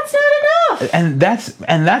like, that's not enough.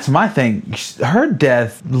 And that's my thing. Her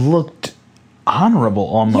death looked honorable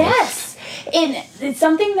almost. Yes. And it's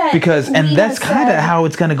something that and that's kind of how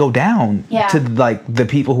it's going to go down to like the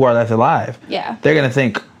people who are left alive. Yeah. They're going to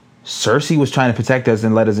think Cersei was trying to protect us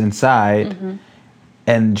and let us inside.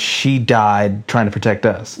 And she died trying to protect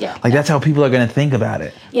us. Yeah. Like, that's how people are going to think about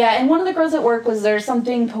it. Yeah, and one of the girls at work was, there's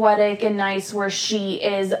something poetic and nice where she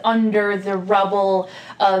is under the rubble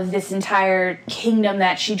of this entire kingdom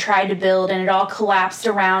that she tried to build, and it all collapsed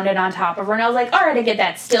around and on top of her. And I was like, all right, I get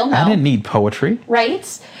that. Still no. I didn't need poetry.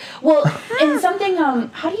 Right? Well, and something,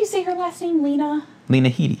 how do you say her last name? Lena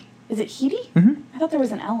Headey. Is it Headey? I thought there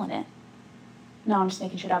was an L in it. No, I'm just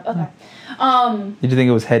making shit up. Okay. Did you think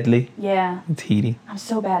it was Headley? Yeah. It's Headey. I'm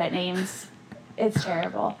so bad at names. It's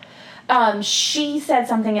terrible. She said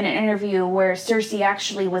something in an interview where Cersei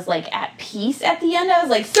actually was like at peace at the end. I was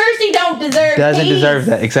like, Cersei doesn't deserve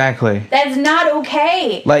that. Exactly. That's not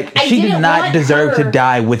okay. Like, she did not deserve to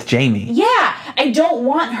die with Jaime. Yeah, I don't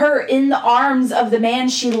want her in the arms of the man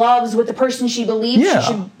she loves with the person she believes she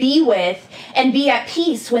should be with and be at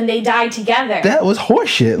peace when they die together. That was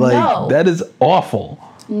horseshit. Like, that is awful.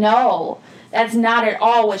 No. That's not at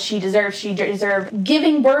all what she deserves. She deserved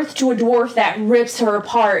giving birth to a dwarf that rips her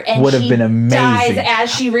apart, and would have been amazing. Dies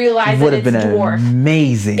as she realizes would that have it's been dwarf.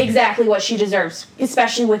 Amazing. Exactly what she deserves,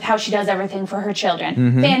 especially with how she does everything for her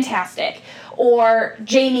children. Fantastic. Or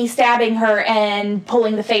Jaime stabbing her and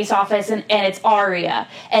pulling the face off and it's Arya,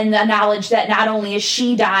 and the knowledge that not only is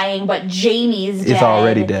she dying, but Jaime's dead. It's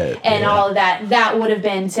already dead. And all of that. That would have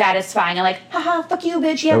been satisfying. And like, haha, fuck you,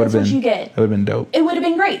 bitch. Yeah, that's what you get. It would have been dope. It would have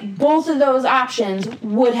been great. Both of those options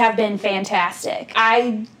would have been fantastic.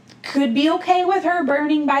 I could be okay with her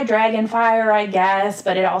burning by dragon fire, I guess,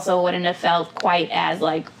 but it also wouldn't have felt quite as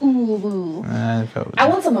like, ooh. I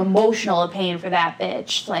want some emotional pain for that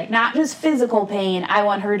bitch. Like, not just physical pain. I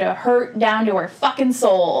want her to hurt down to her fucking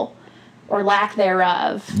soul, or lack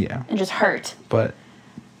thereof. Yeah. And just hurt. But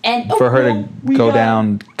and for her to go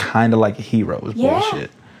down kind of like a hero was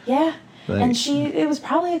bullshit. Yeah. Like, and it was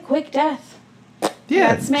probably a quick death.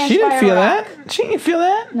 Yeah, she didn't feel that. She didn't feel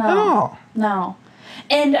that at all. No.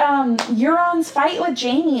 And Euron's fight with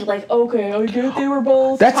Jaime, like, okay, I get they were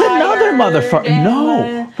both That's tired, another motherfucker.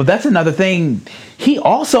 No. But that's another thing. He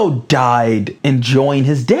also died enjoying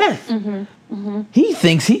his death. He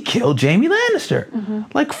thinks he killed Jaime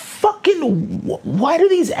Lannister. Like, fucking, why do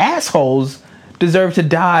these assholes deserve to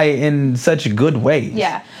die in such good ways?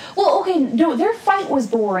 Yeah. Well, okay, no, their fight was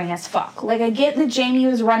boring as fuck. Like, I get that Jaime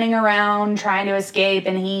was running around trying to escape,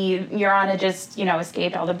 and Euron had just,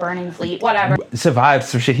 escaped all the burning fleet, whatever. Survived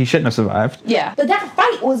some shit he shouldn't have survived. Yeah. But that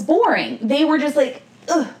fight was boring. They were just like,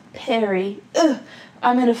 ugh, Perry, ugh,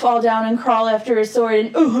 I'm gonna fall down and crawl after a sword,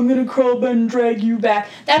 and I'm gonna crawl back and drag you back.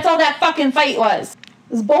 That's all that fucking fight was.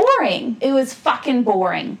 It was boring. It was fucking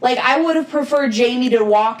boring. Like, I would have preferred Jaime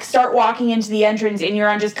to start walking into the entrance, and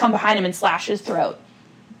Euron just come behind him and slash his throat.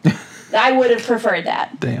 I would have preferred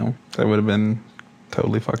that. Damn. That would have been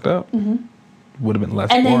totally fucked up. Would have been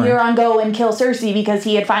less and boring. Then Euron go and kill Cersei because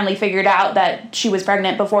he had finally figured out that she was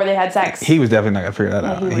pregnant before they had sex. He was definitely not going to figure that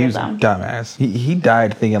out. He was a dumbass. He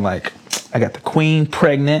died thinking like, I got the queen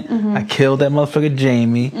pregnant. I killed that motherfucker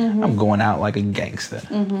Jaime. I'm going out like a gangster.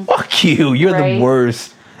 Fuck you. You're the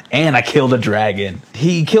worst. And I killed a dragon.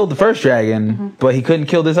 He killed the first dragon, but he couldn't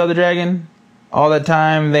kill this other dragon. All that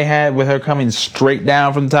time they had with her coming straight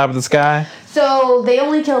down from the top of the sky. So they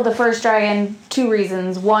only killed the first dragon, 2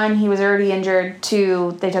 reasons. 1, he was already injured.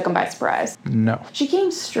 2, they took him by surprise. No. She came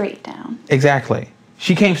straight down. Exactly.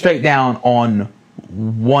 She came straight down on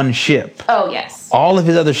one ship. Oh, yes. All of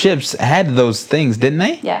his other ships had those things, didn't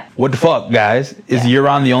they? Yeah. What the fuck, guys? Is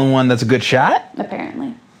Euron the only one that's a good shot?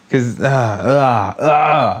 Apparently. Because,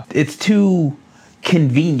 it's too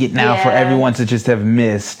convenient now for everyone to just have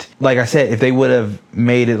missed. Like I said, if they would have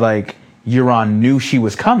made it like Euron knew she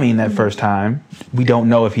was coming that first time, we don't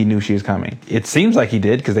know if he knew she was coming. It seems like he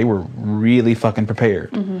did because they were really fucking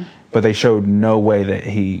prepared. But they showed no way that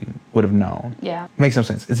he would have known. Yeah. Makes no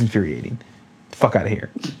sense. It's infuriating. Fuck out of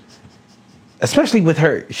here. Especially with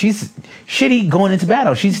her. She's shitty going into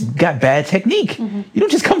battle. She's got bad technique. You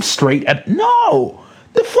don't just come straight at... No!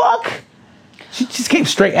 The fuck? She just came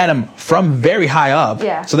straight at him from very high up.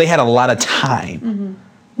 Yeah. So they had a lot of time.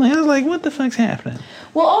 Like, I was like, what the fuck's happening?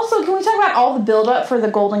 Well, also, can we talk about all the buildup for the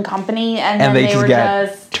Golden Company? And then they were got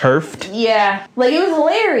turfed? Yeah. Like, it was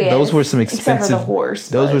hilarious. Those were some expensive... Except for the horse.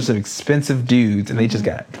 Those were some expensive dudes, and they just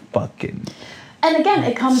got fucking... And again,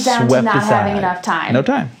 it comes down to not having enough time. No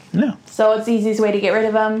time. No. So it's the easiest way to get rid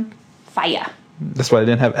of them. Fire. That's why they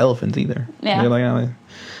didn't have elephants either. Yeah. They're like, oh,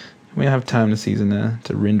 we don't have time this season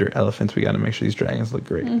to render elephants. We got to make sure these dragons look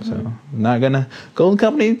great. So, not gonna... Golden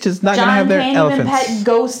Company just not gonna have their elephants. John can't even pet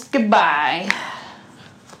Ghost goodbye.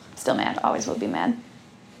 Still mad. Always will be mad.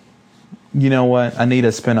 You know what? I need a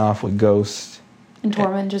spinoff with Ghost. And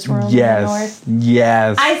Tormund just roaming the north.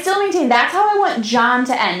 Yes. I still maintain that's how I want John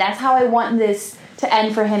to end. That's how I want this to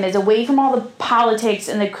end for him, is away from all the politics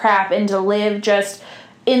and the crap and to live just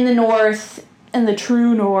in the north, in the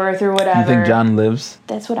true north or whatever. You think John lives?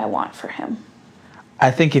 That's what I want for him.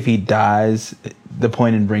 I think if he dies, the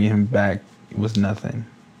point in bringing him back was nothing.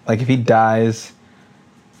 Like, if he dies,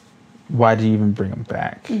 why did you even bring him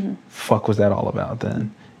back? Fuck was that all about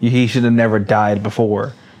then? He should have never died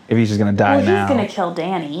before if he's just going to die now. He's going to kill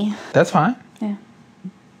Dany. That's fine. Yeah.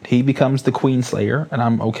 he becomes the Queen Slayer, and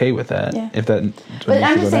I'm okay with that. Yeah. If that. But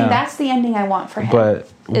I'm just saying that's the ending I want for him.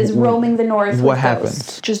 But is roaming the north. What with happens?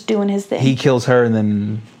 Ghost, just doing his thing. He kills her and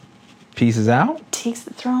then pieces out. Takes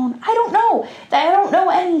the throne. I don't know. I don't know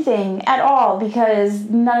anything at all because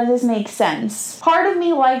none of this makes sense. Part of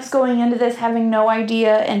me likes going into this having no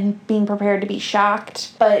idea and being prepared to be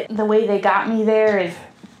shocked, but the way they got me there is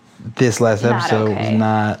this last not episode okay. was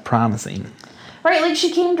not promising. Right, like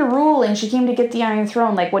she came to rule and she came to get the Iron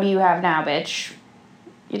Throne. Like, what do you have now, bitch?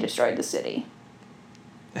 You destroyed the city.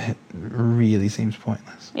 It really seems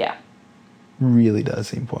pointless. Yeah. Really does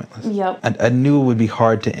seem pointless. Yep. I knew it would be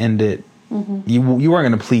hard to end it. Mm-hmm. You weren't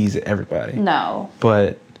going to please everybody. No.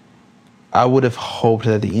 But I would have hoped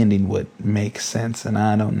that the ending would make sense, and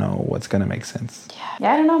I don't know what's going to make sense.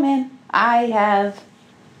 Yeah, I don't know, man. I have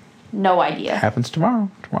no idea. Happens tomorrow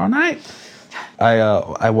night.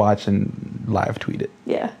 I watch and live tweet it.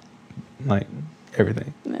 Yeah. Like,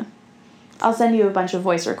 everything. Yeah. I'll send you a bunch of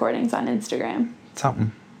voice recordings on Instagram.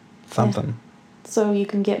 Something. Yeah. So you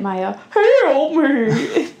can get my, help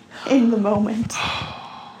me, in the moment.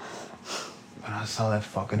 When I saw that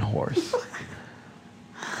fucking horse,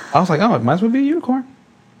 I was like, oh, it might as well be a unicorn.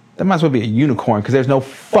 That might as well be a unicorn, because there's no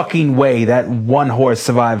fucking way that one horse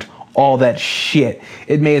survived all that shit.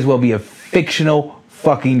 It may as well be a fictional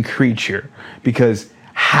fucking creature, because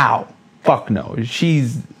how? Fuck no.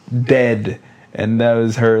 She's dead, and that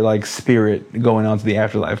was her, like, spirit going on to the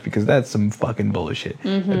afterlife, because that's some fucking bullshit.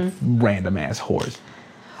 That random ass horse.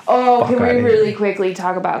 Oh, Fuck can we outta here. really quickly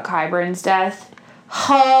talk about Qyburn's death?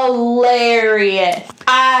 Hilarious.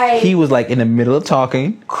 He was, like, in the middle of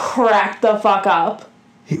talking. Cracked the fuck up.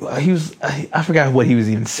 He was, I forgot what he was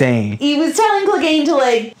even saying. He was telling Clegane to,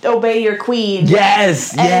 like, obey your queen.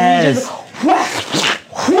 Yes, and yes. he just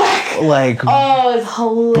whack, whack. Like, oh, it's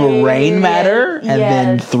hilarious. brain matter, and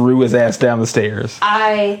then Yes. threw his ass down the stairs.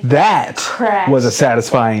 That cracked. was a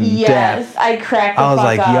satisfying Yes, death. I cracked the I was fuck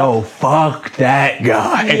like, up. yo, fuck that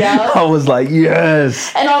guy. Yep. I was like,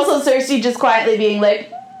 yes. And also Cersei just quietly being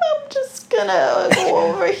like, I'm just gonna go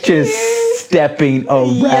over here. Just stepping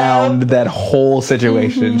around that whole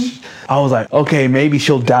situation. I was like, okay, maybe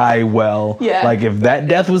she'll die well. Yeah. Like, if that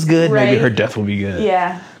death was good, maybe Right. her death will be good.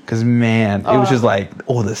 Yeah. Because, man, it was just like,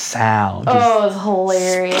 the sound. Just, Oh, it was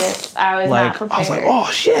hilarious. I was not like, prepared. I was like,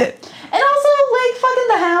 oh, shit. And also, like, fucking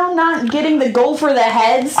the Hound not getting the go for the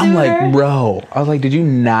head sooner. I'm like, bro. I was like, did you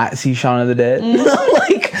not see Shaun of the Dead?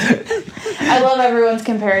 Like, I love everyone's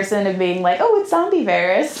comparison of being like, oh, it's Zombie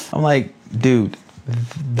Varys. I'm like, dude,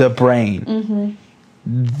 the brain.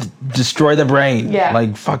 Destroy the brain. Yeah.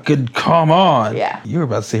 Like, fucking come on. Yeah. You were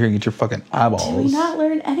about to sit here and get your fucking eyeballs. Did we not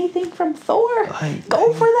learn anything from Thor?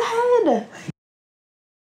 Go for the head.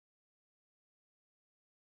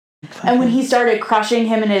 And when he started crushing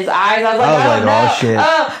him in his eyes, I was like, oh shit.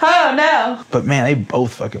 Oh no. But man, they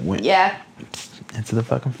both fucking went Yeah. into the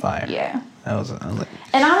fucking fire. Yeah. I was like,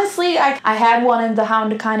 And honestly, I had wanted the Hound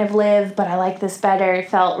to kind of live, but I like this better. It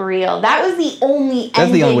felt real. That was the only that's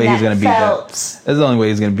ending the only way he's gonna beat felt, that. That's the only way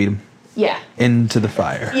he's gonna beat him. Yeah. Into the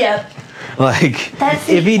fire. Yep. Like, That's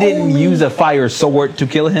the if he didn't only- use a fire sword to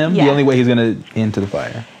kill him, Yeah. the only way he's gonna into the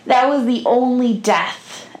fire. That was the only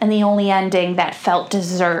death and the only ending that felt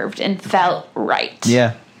deserved and felt right.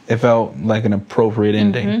 Yeah, it felt like an appropriate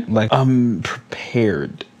ending. Mm-hmm. Like, I'm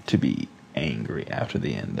prepared to be angry after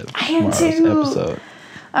the end of I am tomorrow's too. episode.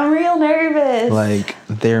 I'm real nervous. Like,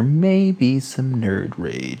 there may be some nerd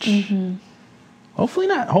rage. Mm-hmm. Hopefully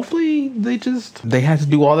not. Hopefully they had to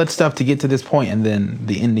do all that stuff to get to this point, and then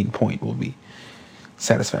the ending point will be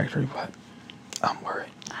satisfactory, but I'm worried.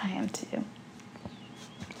 I am too.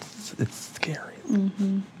 It's scary.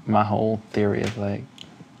 My whole theory of, like,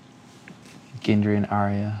 Gendry and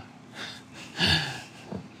Arya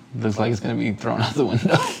looks like it's gonna be thrown out the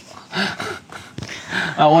window.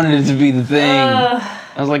 I wanted it to be the thing.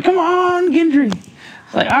 I was like, come on, Gendry.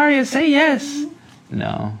 It's like, Arya, say yes.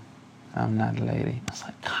 No, I'm not a lady. I was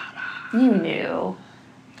like, come on. You knew.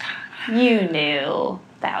 You knew.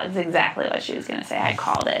 That was exactly what she was going to say. I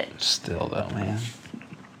called it. Still, though, man.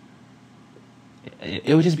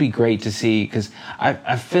 It would just be great to see, because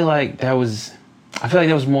I feel like that was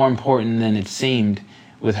more important than it seemed,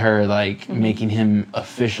 with her, like, making him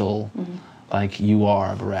official, like, you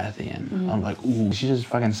are a Baratheon. I'm like, ooh, she just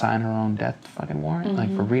fucking signed her own death fucking warrant,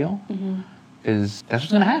 like, for real? Because that's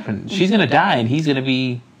what's gonna happen. She's gonna die, and he's gonna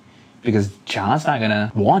be, because Jon's not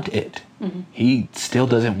gonna want it. He still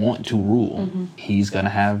doesn't want to rule. He's gonna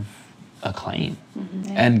have a claim.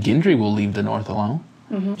 And Gendry will leave the North alone.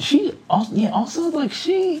 She also like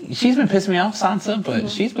she's been pissing me off, Sansa, but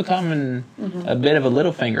she's becoming a bit of a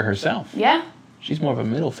little finger herself. Yeah? She's more of a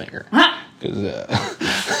middle finger. Because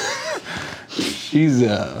She's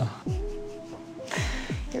You're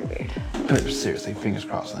weird. But seriously, fingers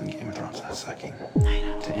crossed on Game of Thrones not sucking. I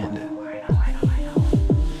know. To end it.